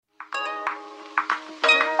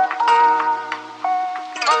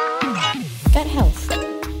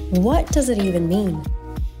What does it even mean?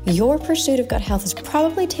 Your pursuit of gut health has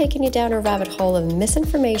probably taken you down a rabbit hole of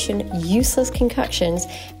misinformation, useless concoctions,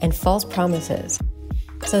 and false promises.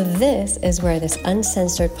 So this is where this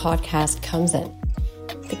uncensored podcast comes in.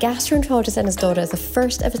 The gastroenterologist and his daughter is the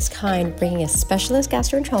first of its kind, bringing a specialist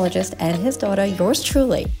gastroenterologist and his daughter, yours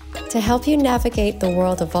truly, to help you navigate the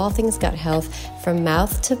world of all things gut health, from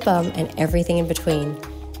mouth to bum and everything in between.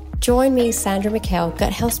 Join me, Sandra McHale,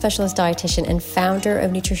 gut health specialist dietitian and founder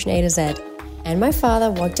of Nutrition A to Z, and my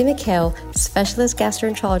father, Wagdi McHale, specialist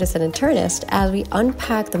gastroenterologist and internist, as we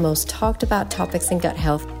unpack the most talked about topics in gut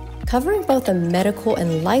health, covering both the medical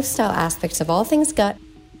and lifestyle aspects of all things gut,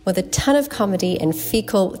 with a ton of comedy and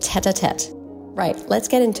fecal tete-a-tete. Right, let's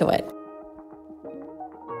get into it.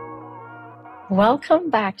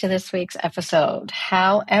 Welcome back to this week's episode.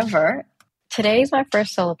 However, today's my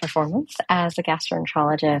first solo performance as a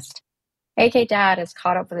gastroenterologist. AK Dad is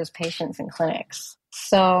caught up with his patients in clinics.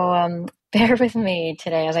 So bear with me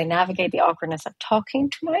today as I navigate the awkwardness of talking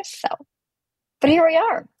to myself. But here we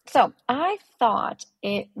are. So I thought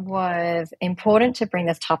it was important to bring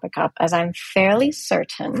this topic up, as I'm fairly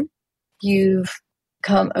certain you've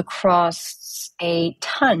come across a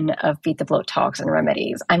ton of Beat the Bloat talks and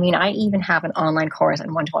remedies. I mean, I even have an online course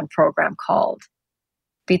and one-to-one program called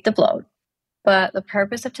Beat the Bloat. But the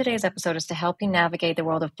purpose of today's episode is to help you navigate the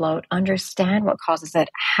world of bloat, understand what causes it,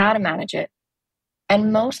 how to manage it,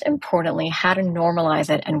 and most importantly, how to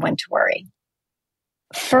normalize it and when to worry.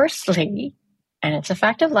 Firstly, and it's a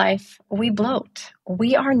fact of life, we bloat.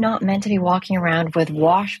 We are not meant to be walking around with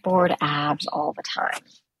washboard abs all the time.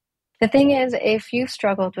 The thing is, if you've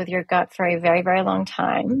struggled with your gut for a very, very long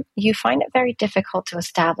time, you find it very difficult to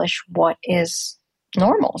establish what is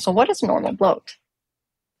normal. So what is normal bloat?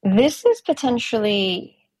 This is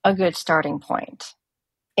potentially a good starting point,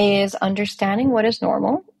 is understanding what is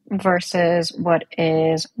normal versus what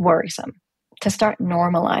is worrisome, to start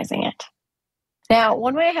normalizing it. Now,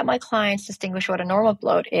 one way I help my clients distinguish what a normal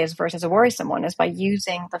bloat is versus a worrisome one is by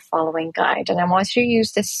using the following guide. And I want you to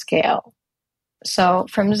use this scale. So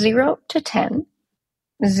from 0 to 10,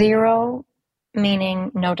 0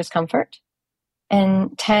 meaning no discomfort,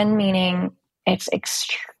 and 10 meaning it's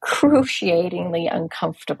excruciatingly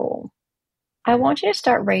uncomfortable. I want you to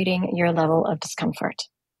start rating your level of discomfort.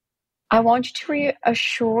 I want you to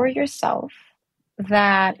reassure yourself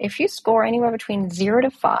that if you score anywhere between 0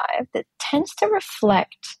 to 5, that tends to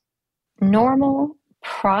reflect normal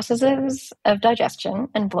processes of digestion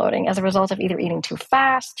and bloating as a result of either eating too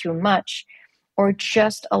fast, too much, or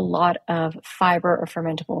just a lot of fiber or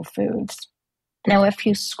fermentable foods. Now, if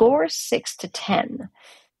you score 6 to 10,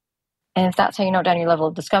 and if that's how you note down your level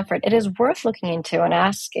of discomfort, it is worth looking into and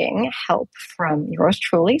asking help from yours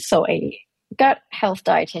truly, so a gut health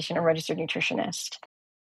dietitian or registered nutritionist.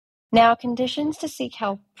 Now, conditions to seek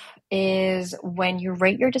help is when you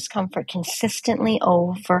rate your discomfort consistently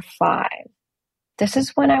over 5. This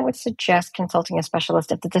is when I would suggest consulting a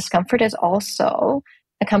specialist if the discomfort is also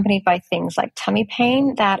accompanied by things like tummy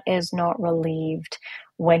pain that is not relieved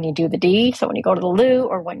when you do the deed. So when you go to the loo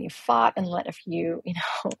or when you fought and let a few,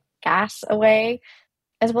 gas away,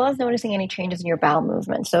 as well as noticing any changes in your bowel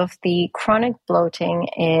movement. So if the chronic bloating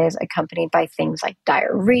is accompanied by things like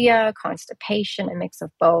diarrhea, constipation, a mix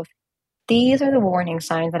of both, these are the warning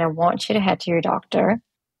signs that I want you to head to your doctor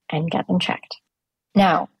and get them checked.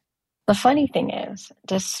 Now, the funny thing is,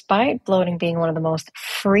 despite bloating being one of the most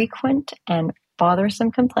frequent and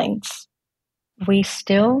bothersome complaints, we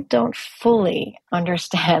still don't fully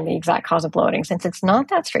understand the exact cause of bloating since it's not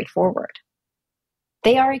that straightforward.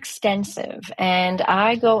 They are extensive, and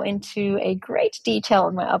I go into a great detail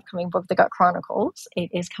in my upcoming book, The Gut Chronicles. It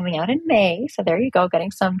is coming out in May, so there you go, getting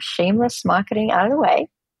some shameless marketing out of the way.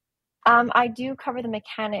 I do cover the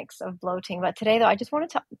mechanics of bloating, but today, though, I just wanted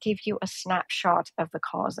to give you a snapshot of the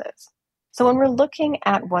causes. So when we're looking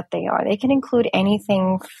at what they are, they can include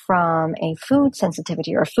anything from a food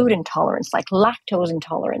sensitivity or a food intolerance, like lactose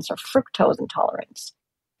intolerance or fructose intolerance.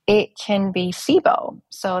 It can be SIBO,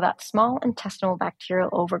 so that's small intestinal bacterial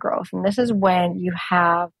overgrowth. And this is when you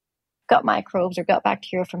have gut microbes or gut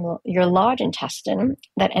bacteria from your large intestine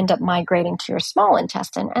that end up migrating to your small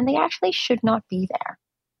intestine, and they actually should not be there.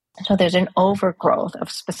 So there's an overgrowth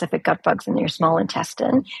of specific gut bugs in your small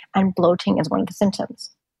intestine, and bloating is one of the symptoms.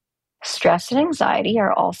 Stress and anxiety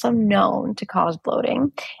are also known to cause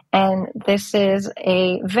bloating, and this is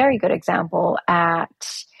a very good example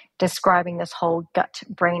at describing this whole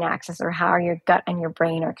gut-brain axis, or how your gut and your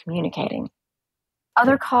brain are communicating.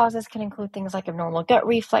 Other causes can include things like abnormal gut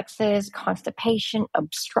reflexes, constipation,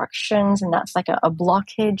 obstructions, and that's like a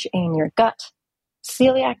blockage in your gut,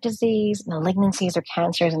 celiac disease, malignancies or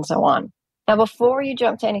cancers, and so on. Now, before you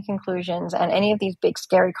jump to any conclusions and any of these big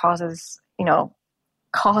scary causes,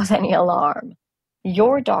 cause any alarm,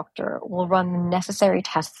 your doctor will run the necessary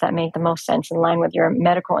tests that make the most sense in line with your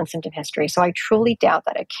medical and symptom history. So I truly doubt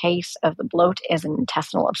that a case of the bloat is an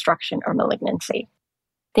intestinal obstruction or malignancy.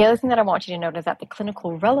 The other thing that I want you to note is that the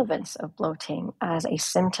clinical relevance of bloating as a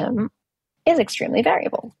symptom is extremely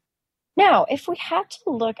variable. Now, if we had to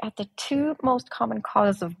look at the two most common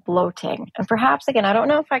causes of bloating, and perhaps, again, I don't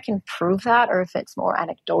know if I can prove that or if it's more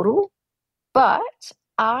anecdotal, but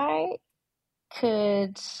I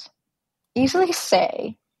could easily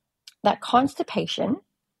say that constipation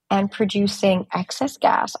and producing excess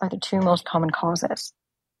gas are the two most common causes.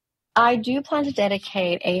 I do plan to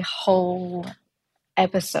dedicate a whole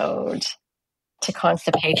episode to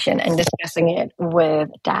constipation and discussing it with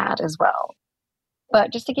Dad as well.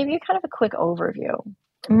 But just to give you kind of a quick overview,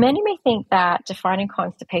 many may think that defining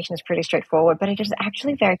constipation is pretty straightforward, but it is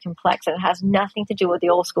actually very complex, and it has nothing to do with the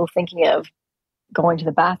old school thinking of going to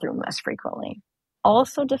the bathroom less frequently.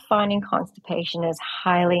 Also, defining constipation is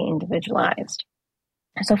highly individualized.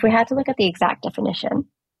 So if we had to look at the exact definition,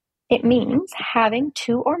 it means having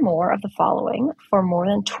two or more of the following for more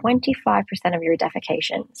than 25% of your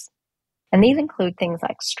defecations. And these include things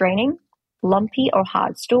like straining, lumpy or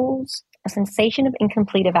hard stools, a sensation of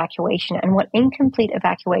incomplete evacuation. And what incomplete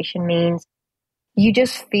evacuation means, you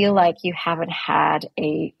just feel like you haven't had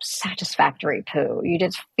a satisfactory poo. You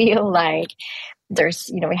just feel like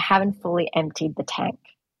we haven't fully emptied the tank.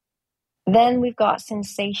 Then we've got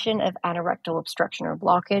sensation of anorectal obstruction or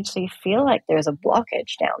blockage. So you feel like there's a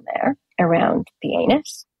blockage down there around the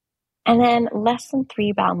anus. And then less than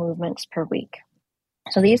 3 bowel movements per week.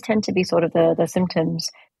 So these tend to be sort of the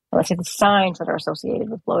symptoms, let's say the signs that are associated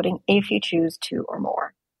with bloating if you choose 2 or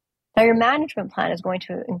more. Now, your management plan is going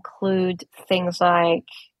to include things like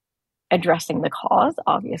addressing the cause,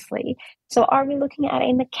 obviously. So are we looking at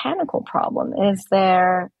a mechanical problem? Is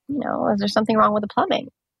there something wrong with the plumbing?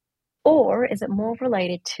 Or is it more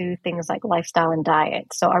related to things like lifestyle and diet?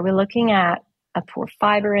 So are we looking at a poor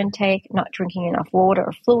fiber intake, not drinking enough water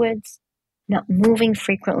or fluids, not moving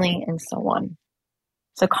frequently, and so on?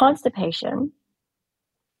 So constipation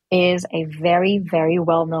is a very, very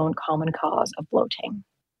well-known common cause of bloating.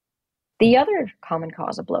 The other common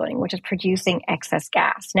cause of bloating, which is producing excess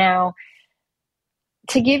gas. Now,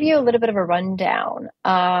 to give you a little bit of a rundown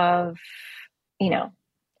of,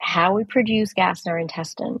 how we produce gas in our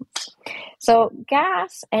intestines. So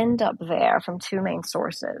gas end up there from 2 main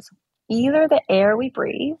sources. Either the air we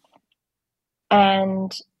breathe,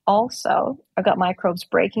 and also our gut microbes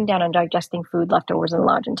breaking down and digesting food leftovers in the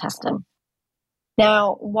large intestine.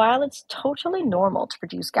 Now, while it's totally normal to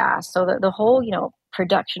produce gas, so the whole,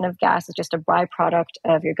 production of gas is just a byproduct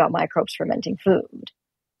of your gut microbes fermenting food,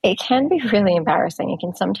 it can be really embarrassing. It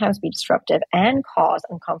can sometimes be disruptive and cause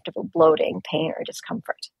uncomfortable bloating, pain, or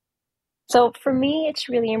discomfort. So for me, it's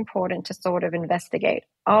really important to sort of investigate,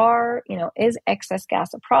 is excess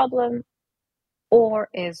gas a problem, or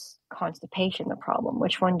is constipation the problem?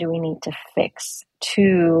 Which one do we need to fix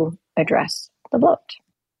to address the bloat?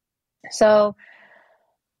 So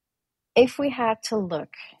if we had to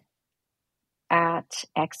look at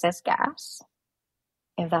excess gas,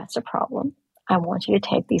 if that's a problem, I want you to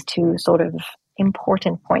take these 2 sort of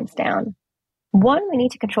important points down. One, we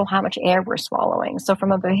need to control how much air we're swallowing. So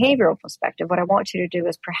from a behavioral perspective, what I want you to do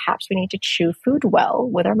is perhaps we need to chew food well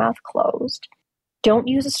with our mouth closed. Don't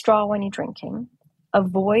use a straw when you're drinking.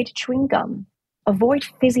 Avoid chewing gum. Avoid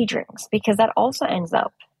fizzy drinks, because that also ends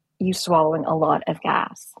up you swallowing a lot of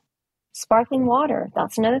gas. Sparkling water,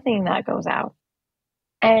 that's another thing that goes out.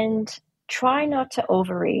 And try not to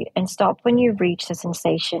overeat and stop when you reach the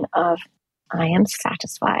sensation of, I am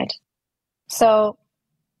satisfied. So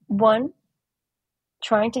 1,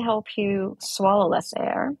 trying to help you swallow less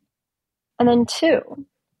air. And then 2,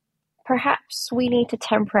 perhaps we need to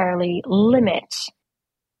temporarily limit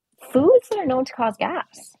foods that are known to cause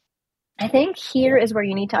gas. I think here is where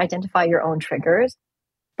you need to identify your own triggers.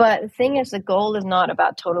 But the thing is, the goal is not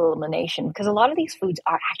about total elimination, because a lot of these foods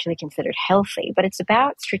are actually considered healthy, but it's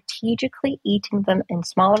about strategically eating them in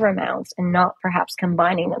smaller amounts and not perhaps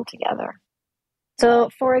combining them together. So,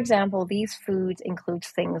 for example, these foods include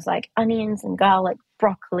things like onions and garlic,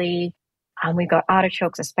 broccoli. We've got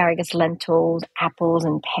artichokes, asparagus, lentils, apples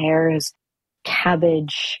and pears,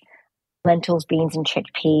 cabbage, lentils, beans, and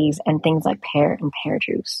chickpeas, and things like pear and pear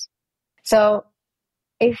juice. So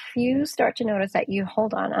if you start to notice that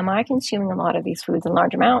am I consuming a lot of these foods in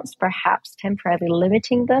large amounts, perhaps temporarily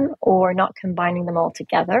limiting them or not combining them all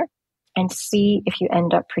together, and see if you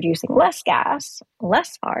end up producing less gas,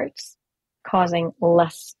 less farts, causing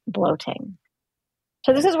less bloating.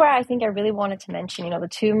 So this is where I think I really wanted to mention, the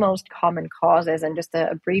two most common causes and just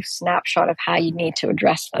a brief snapshot of how you need to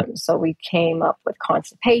address them. So we came up with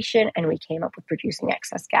constipation and we came up with producing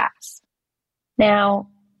excess gas. Now,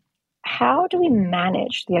 how do we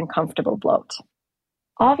manage the uncomfortable bloat?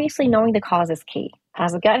 Obviously, knowing the cause is key.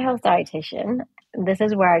 As a gut health dietitian, this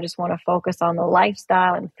is where I just want to focus on the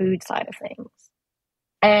lifestyle and food side of things.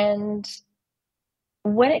 And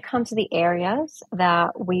when it comes to the areas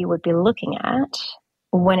that we would be looking at,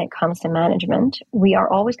 when it comes to management, we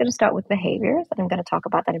are always going to start with behaviors, and I'm going to talk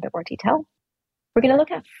about that in a bit more detail. We're going to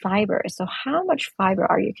look at fiber. So how much fiber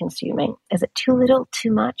are you consuming? Is it too little,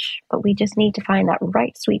 too much? But we just need to find that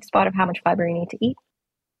right sweet spot of how much fiber you need to eat.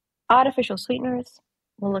 Artificial sweeteners,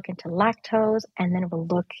 we'll look into lactose, and then we'll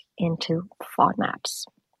look into FODMAPs.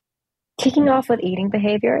 Kicking off with eating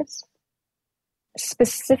behaviors,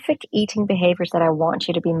 specific eating behaviors that I want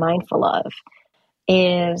you to be mindful of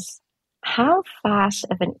is how fast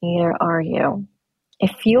of an eater are you?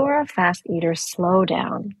 If you're a fast eater, slow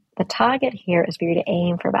down. The target here is for you to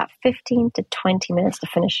aim for about 15 to 20 minutes to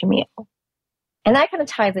finish a meal. And that kind of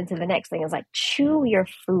ties into the next thing is like chew your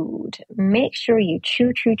food. Make sure you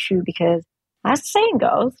chew, because as the saying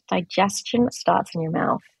goes, digestion starts in your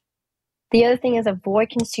mouth. The other thing is avoid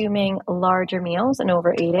consuming larger meals and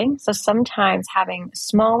overeating. So sometimes having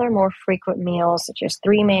smaller, more frequent meals, such as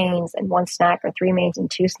 3 mains and 1 snack or 3 mains and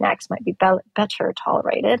 2 snacks might be better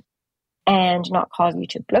tolerated and not cause you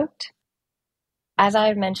to bloat. As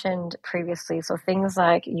I've mentioned previously, so things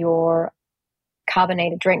like your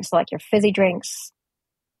carbonated drinks, like your fizzy drinks,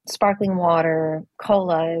 sparkling water,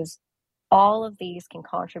 colas, all of these can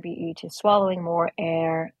contribute you to swallowing more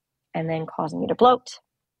air and then causing you to bloat.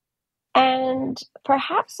 And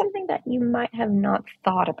perhaps something that you might have not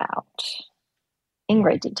thought about in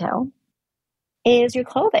great detail is your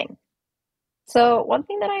clothing. So one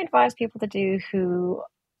thing that I advise people to do who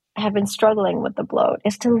have been struggling with the bloat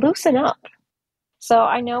is to loosen up. So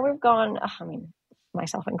I know we've gone,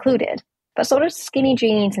 myself included, but sort of skinny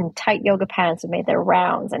jeans and tight yoga pants have made their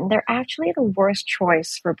rounds, and they're actually the worst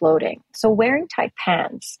choice for bloating. So wearing tight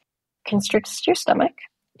pants constricts your stomach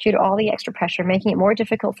due to all the extra pressure, making it more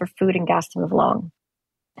difficult for food and gas to move along.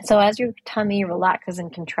 So as your tummy relaxes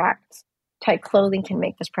and contracts, tight clothing can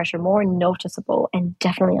make this pressure more noticeable and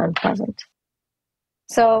definitely unpleasant.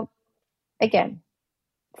 So again,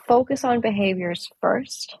 focus on behaviors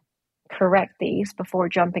first, correct these before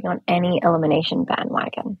jumping on any elimination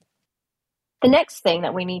bandwagon. The next thing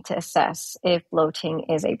that we need to assess if bloating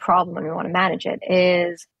is a problem and we want to manage it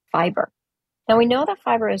is fiber. Now, we know that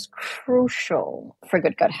fiber is crucial for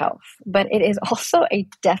good gut health, but it is also a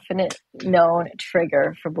definite known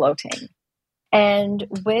trigger for bloating. And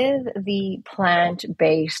with the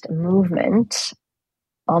plant-based movement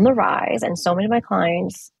on the rise, and so many of my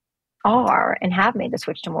clients are and have made the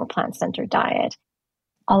switch to more plant-centered diet,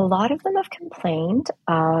 a lot of them have complained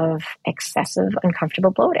of excessive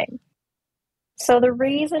uncomfortable bloating. So the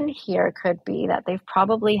reason here could be that they've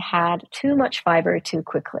probably had too much fiber too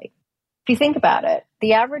quickly. If you think about it,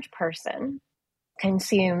 the average person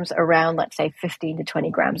consumes around, let's say, 15 to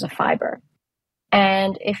 20 grams of fiber.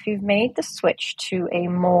 And if you've made the switch to a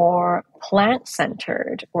more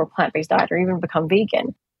plant-centered or plant-based diet or even become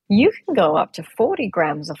vegan, you can go up to 40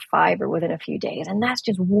 grams of fiber within a few days. And that's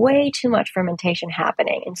just way too much fermentation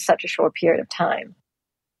happening in such a short period of time.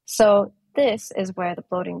 So this is where the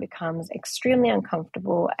bloating becomes extremely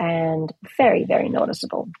uncomfortable and very, very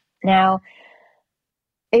noticeable. Now,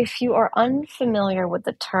 if you are unfamiliar with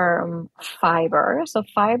the term fiber, so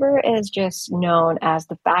fiber is just known as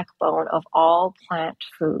the backbone of all plant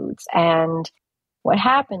foods. And what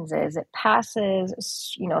happens is it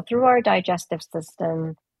passes, through our digestive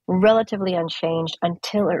system relatively unchanged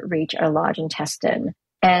until it reaches our large intestine.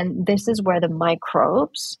 And this is where the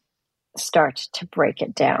microbes start to break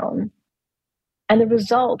it down. And the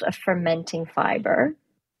result of fermenting fiber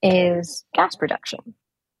is gas production.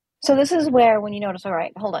 So this is where when you notice, all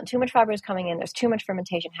right, hold on, too much fiber is coming in, there's too much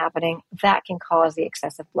fermentation happening, that can cause the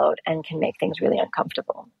excessive bloat and can make things really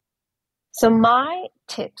uncomfortable. So my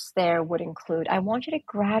tips there would include, I want you to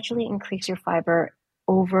gradually increase your fiber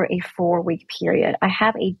over a 4-week period. I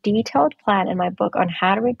have a detailed plan in my book on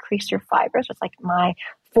how to increase your fiber. So it's like my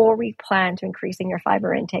 4-week plan to increasing your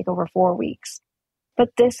fiber intake over 4 weeks. But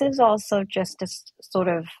this is also just to sort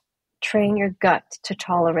of train your gut to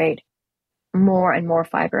tolerate more and more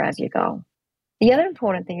fiber as you go. The other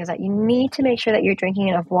important thing is that you need to make sure that you're drinking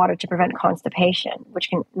enough water to prevent constipation, which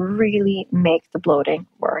can really make the bloating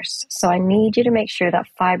worse. So I need you to make sure that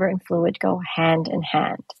fiber and fluid go hand in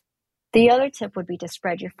hand. The other tip would be to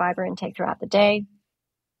spread your fiber intake throughout the day.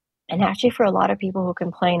 And actually, for a lot of people who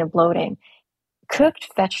complain of bloating, Cooked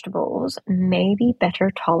vegetables may be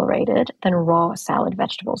better tolerated than raw salad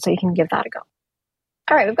vegetables, so you can give that a go.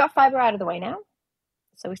 All right, we've got fiber out of the way now.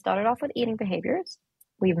 So we started off with eating behaviors.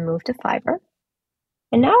 We've moved to fiber.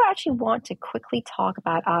 And now I actually want to quickly talk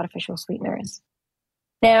about artificial sweeteners.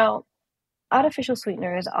 Now, artificial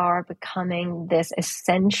sweeteners are becoming this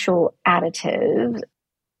essential additive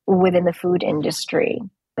within the food industry,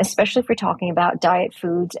 especially if we're talking about diet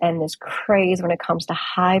foods and this craze when it comes to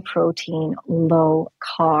high protein, low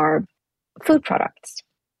carb food products.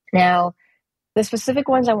 Now, the specific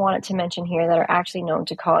ones I wanted to mention here that are actually known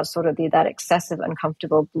to cause sort of that excessive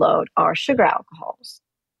uncomfortable bloat are sugar alcohols.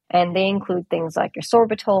 And they include things like your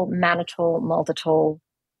sorbitol, mannitol, maltitol,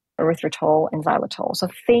 erythritol, and xylitol. So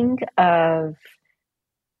think of,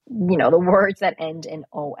 the words that end in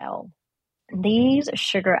OL. These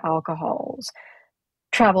sugar alcohols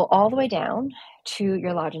travel all the way down to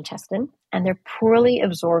your large intestine, and they're poorly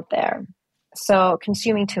absorbed there. So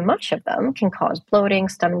consuming too much of them can cause bloating,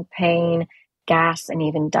 stomach pain, gas, and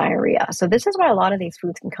even diarrhea. So this is why a lot of these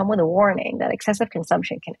foods can come with a warning that excessive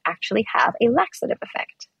consumption can actually have a laxative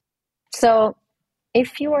effect. So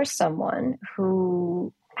if you are someone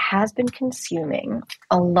who has been consuming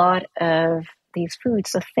a lot of these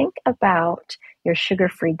foods, so think about your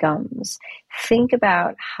sugar-free gums. Think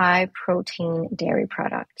about high-protein dairy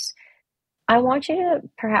products. I want you to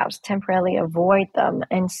perhaps temporarily avoid them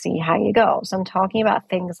and see how you go. So I'm talking about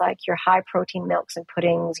things like your high-protein milks and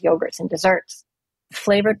puddings, yogurts and desserts,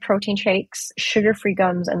 flavored protein shakes, sugar-free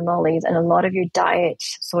gums and lollies, and a lot of your diet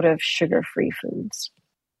sort of sugar-free foods.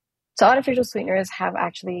 So artificial sweeteners have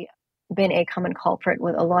actually been a common culprit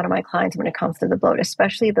with a lot of my clients when it comes to the bloat,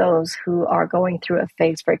 especially those who are going through a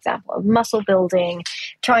phase, for example, of muscle building,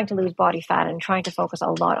 trying to lose body fat, and trying to focus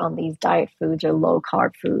a lot on these diet foods or low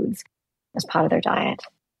carb foods as part of their diet.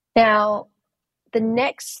 Now, the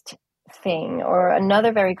next thing, or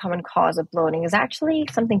another very common cause of bloating, is actually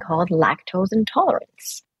something called lactose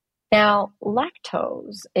intolerance. Now,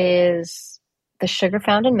 lactose is the sugar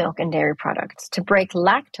found in milk and dairy products. To break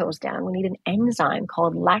lactose down, we need an enzyme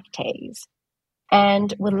called lactase.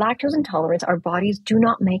 And with lactose intolerance, our bodies do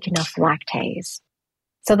not make enough lactase.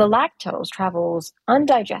 So the lactose travels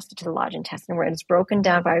undigested to the large intestine, where it is broken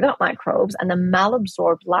down by gut microbes, and the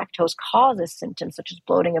malabsorbed lactose causes symptoms such as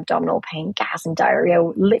bloating, abdominal pain, gas, and diarrhea,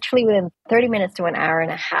 literally within 30 minutes to an hour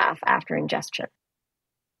and a half after ingestion.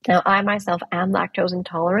 Now, I myself am lactose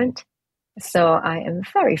intolerant, so I am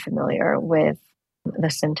very familiar with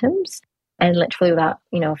the symptoms, and literally without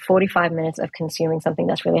 45 minutes of consuming something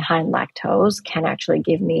that's really high in lactose can actually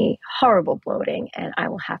give me horrible bloating, and I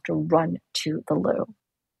will have to run to the loo.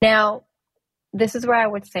 Now, this is where I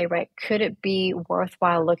would say, right, could it be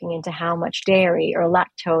worthwhile looking into how much dairy or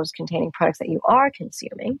lactose containing products that you are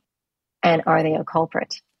consuming, and are they a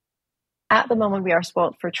culprit? At the moment, we are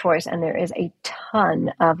spoiled for choice, and there is a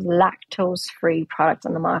ton of lactose-free products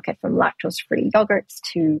on the market, from lactose-free yogurts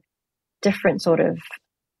to different sort of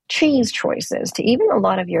cheese choices to even a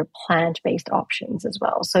lot of your plant-based options as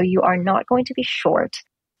well. So you are not going to be short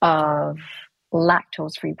of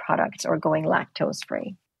lactose-free products or going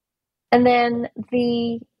lactose-free. And then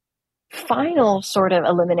the final sort of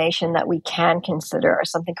elimination that we can consider are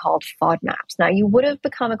something called FODMAPs. Now, you would have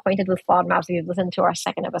become acquainted with FODMAPs if you've listened to our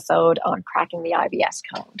second episode on cracking the IBS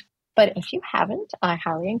code. But if you haven't, I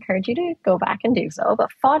highly encourage you to go back and do so.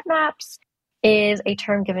 But FODMAPs is a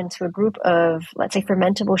term given to a group of, let's say,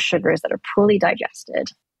 fermentable sugars that are poorly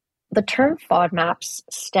digested. The term FODMAPs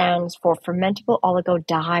stands for fermentable oligo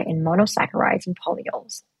di and monosaccharides and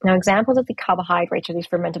polyols. Now, examples of the carbohydrates of these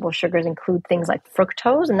fermentable sugars include things like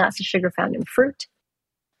fructose, and that's the sugar found in fruit,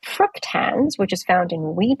 fructans, which is found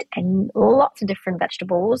in wheat and lots of different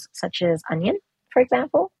vegetables, such as onion, for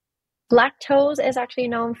example. Lactose is actually a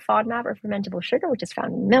known FODMAP or fermentable sugar, which is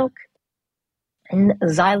found in milk. And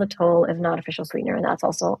xylitol is an artificial sweetener, and that's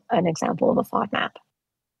also an example of a FODMAP.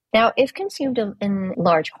 Now, if consumed in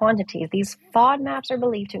large quantities, these FODMAPs are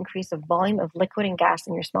believed to increase the volume of liquid and gas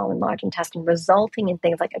in your small and large intestine, resulting in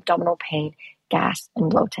things like abdominal pain, gas, and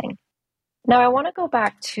bloating. Now, I want to go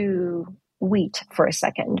back to wheat for a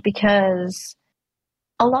second, because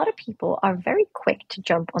a lot of people are very quick to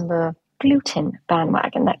jump on the gluten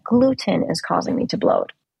bandwagon, that gluten is causing me to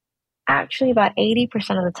bloat. Actually, about 80%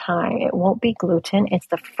 of the time, it won't be gluten, it's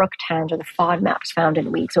the fructans or the FODMAPs found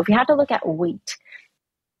in wheat. So if you had to look at wheat,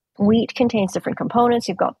 wheat contains different components.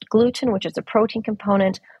 You've got gluten, which is the protein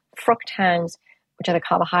component, fructans, which are the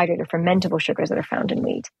carbohydrate or fermentable sugars that are found in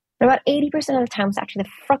wheat. And about 80% of the time, it's actually the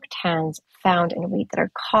fructans found in wheat that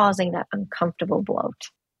are causing that uncomfortable bloat.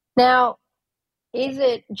 Now, is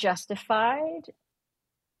it justified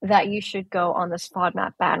that you should go on this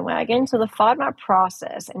FODMAP bandwagon. So the FODMAP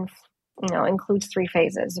process includes 3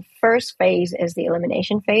 phases. The first phase is the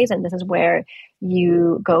elimination phase, and this is where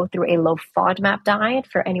you go through a low FODMAP diet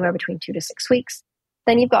for anywhere between 2 to 6 weeks.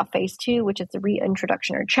 Then you've got phase 2, which is the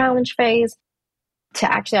reintroduction or challenge phase,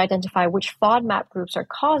 to actually identify which FODMAP groups are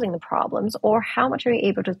causing the problems or how much are you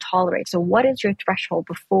able to tolerate. So what is your threshold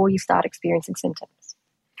before you start experiencing symptoms?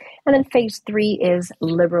 And then phase 3 is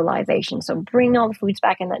liberalization. So bringing all the foods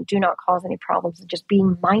back in that do not cause any problems and just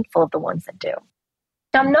being mindful of the ones that do.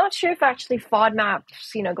 Now, I'm not sure if actually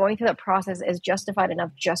FODMAPs, going through that process is justified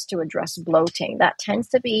enough just to address bloating. That tends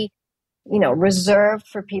to be, reserved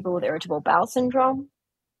for people with irritable bowel syndrome.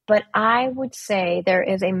 But I would say there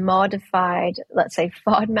is a modified, let's say,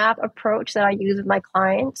 FODMAP approach that I use with my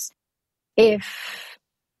clients if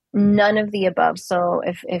none of the above. So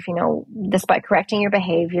if despite correcting your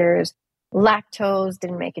behaviors, lactose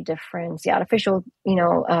didn't make a difference, the artificial,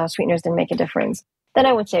 sweeteners didn't make a difference, then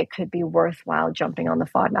I would say it could be worthwhile jumping on the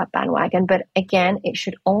FODMAP bandwagon. But again, it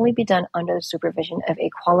should only be done under the supervision of a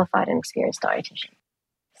qualified and experienced dietitian.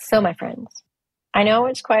 So my friends, I know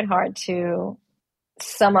it's quite hard to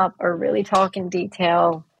sum up or really talk in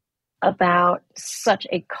detail about such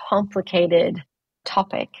a complicated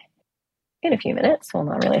topic in a few minutes. Well,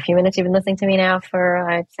 not really a few minutes. You've been listening to me now for,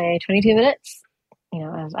 I'd say, 22 minutes,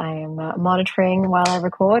 as I am monitoring while I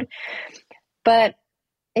record. But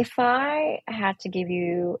if I had to give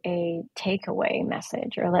you a takeaway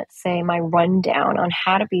message, or let's say my rundown on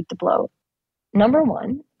how to beat the bloat, number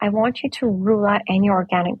 1, I want you to rule out any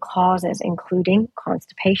organic causes, including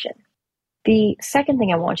constipation. The second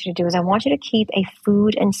thing I want you to do is I want you to keep a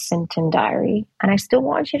food and symptom diary, and I still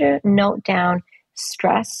want you to note down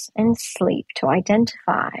stress and sleep to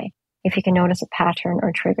identify if you can notice a pattern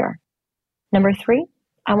or trigger. Number 3,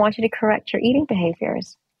 I want you to correct your eating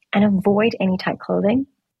behaviors and avoid any tight clothing.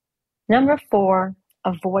 Number 4,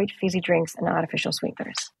 avoid fizzy drinks and artificial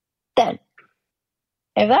sweeteners. Then,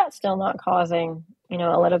 if that's still not causing,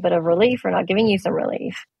 a little bit of relief or not giving you some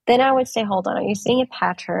relief, then I would say, hold on, are you seeing a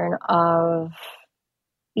pattern of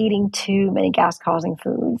eating too many gas-causing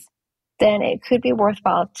foods? Then it could be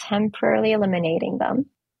worthwhile temporarily eliminating them.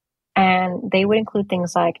 And they would include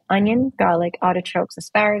things like onion, garlic, artichokes,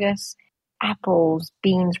 asparagus, apples,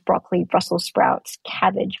 beans, broccoli, Brussels sprouts,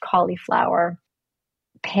 cabbage, cauliflower,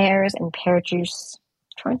 pears, and pear juice.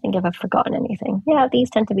 I'm trying to think if I've forgotten anything. Yeah, these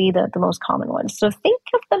tend to be the most common ones. So think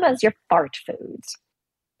of them as your fart foods.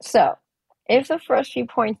 So if the first few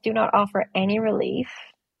points do not offer any relief,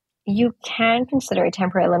 you can consider a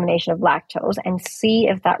temporary elimination of lactose and see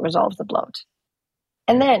if that resolves the bloat.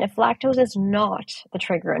 And then if lactose is not the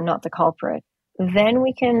trigger and not the culprit, then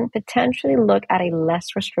we can potentially look at a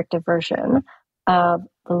less restrictive version of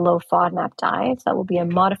the low FODMAP diet. That will be a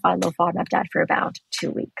modified low FODMAP diet for about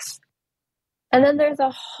 2 weeks. And then there's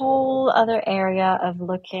a whole other area of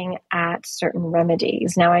looking at certain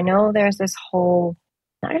remedies. Now, I know there's this whole,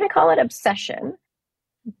 I'm not going to call it obsession,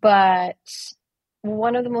 but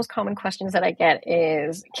one of the most common questions that I get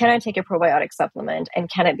is, can I take a probiotic supplement and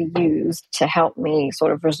can it be used to help me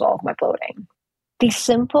sort of resolve my bloating? The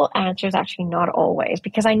simple answer is actually not always,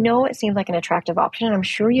 because I know it seems like an attractive option, and I'm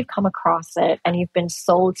sure you've come across it and you've been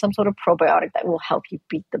sold some sort of probiotic that will help you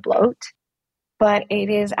beat the bloat. But it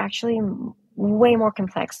is actually way more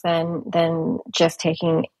complex than just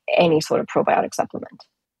taking any sort of probiotic supplement.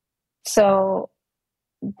 So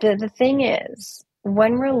the thing is,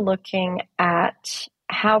 when we're looking at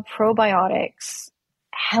how probiotics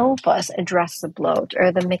help us address the bloat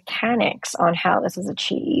or the mechanics on how this is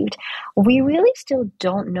achieved, we really still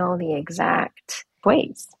don't know the exact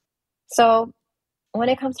ways. So when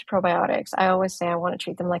it comes to probiotics, I always say I want to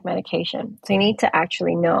treat them like medication. So you need to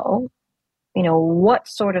actually know, what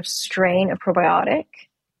sort of strain of probiotic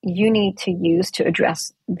you need to use to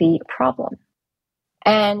address the problem.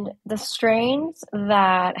 And the strains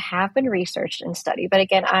that have been researched and studied, but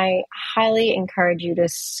again, I highly encourage you to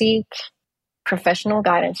seek professional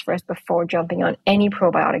guidance first before jumping on any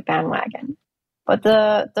probiotic bandwagon. But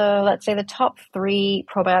the let's say the top 3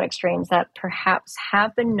 probiotic strains that perhaps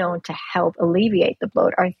have been known to help alleviate the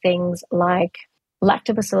bloat are things like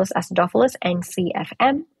Lactobacillus acidophilus,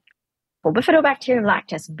 NCFM, Bifidobacterium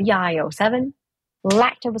lactis, BIO7,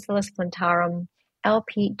 Lactobacillus plantarum,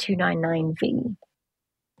 LP299V.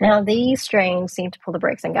 Now, these strains seem to pull the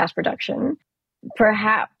brakes on gas production.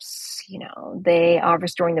 Perhaps, they are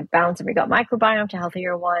restoring the balance of your gut microbiome to a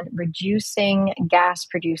healthier one, reducing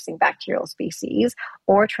gas-producing bacterial species,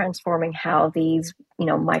 or transforming how these,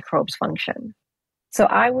 microbes function. So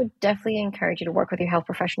I would definitely encourage you to work with your health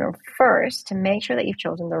professional first to make sure that you've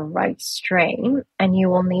chosen the right strain, and you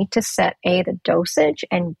will need to set A, the dosage,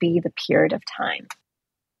 and B, the period of time.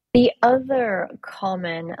 The other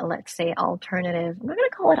common, let's say, alternative, I'm not going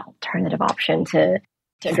to call it alternative option to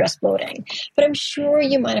address bloating, but I'm sure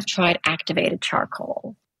you might have tried activated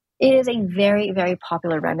charcoal. It is a very, very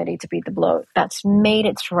popular remedy to beat the bloat that's made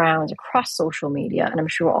its rounds across social media, and I'm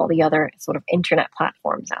sure all the other sort of internet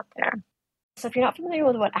platforms out there. So if you're not familiar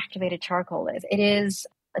with what activated charcoal is, it is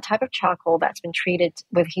a type of charcoal that's been treated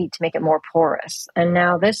with heat to make it more porous. And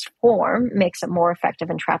now this form makes it more effective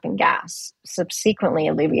in trapping gas, subsequently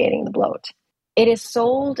alleviating the bloat. It is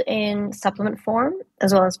sold in supplement form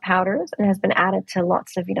as well as powders and has been added to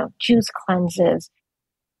lots of, juice cleanses.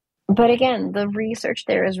 But again, the research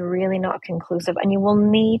there is really not conclusive, and you will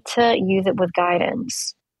need to use it with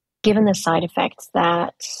guidance, given the side effects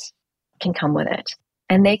that can come with it.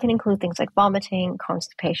 And they can include things like vomiting,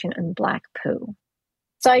 constipation, and black poo.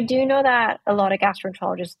 So I do know that a lot of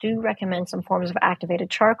gastroenterologists do recommend some forms of activated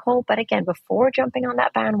charcoal. But again, before jumping on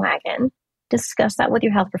that bandwagon, discuss that with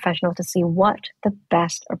your health professional to see what the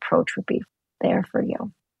best approach would be there for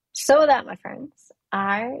you. So that, my friends,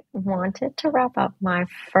 I wanted to wrap up my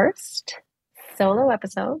first solo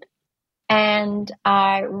episode. And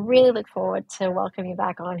I really look forward to welcoming you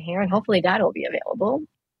back on here. And hopefully Dad will be available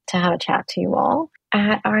to have a chat to you all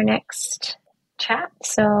at our next chat.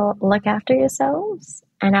 So look after yourselves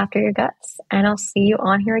and after your guts, and I'll see you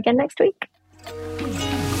on here again next week.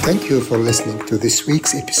 Thank you for listening to this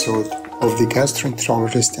week's episode of the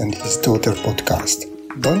Gastroenterologist and His Daughter podcast.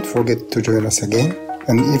 Don't forget to join us again,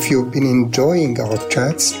 and if you've been enjoying our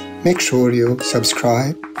chats, make sure you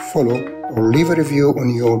subscribe, follow, or leave a review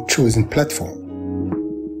on your chosen platform.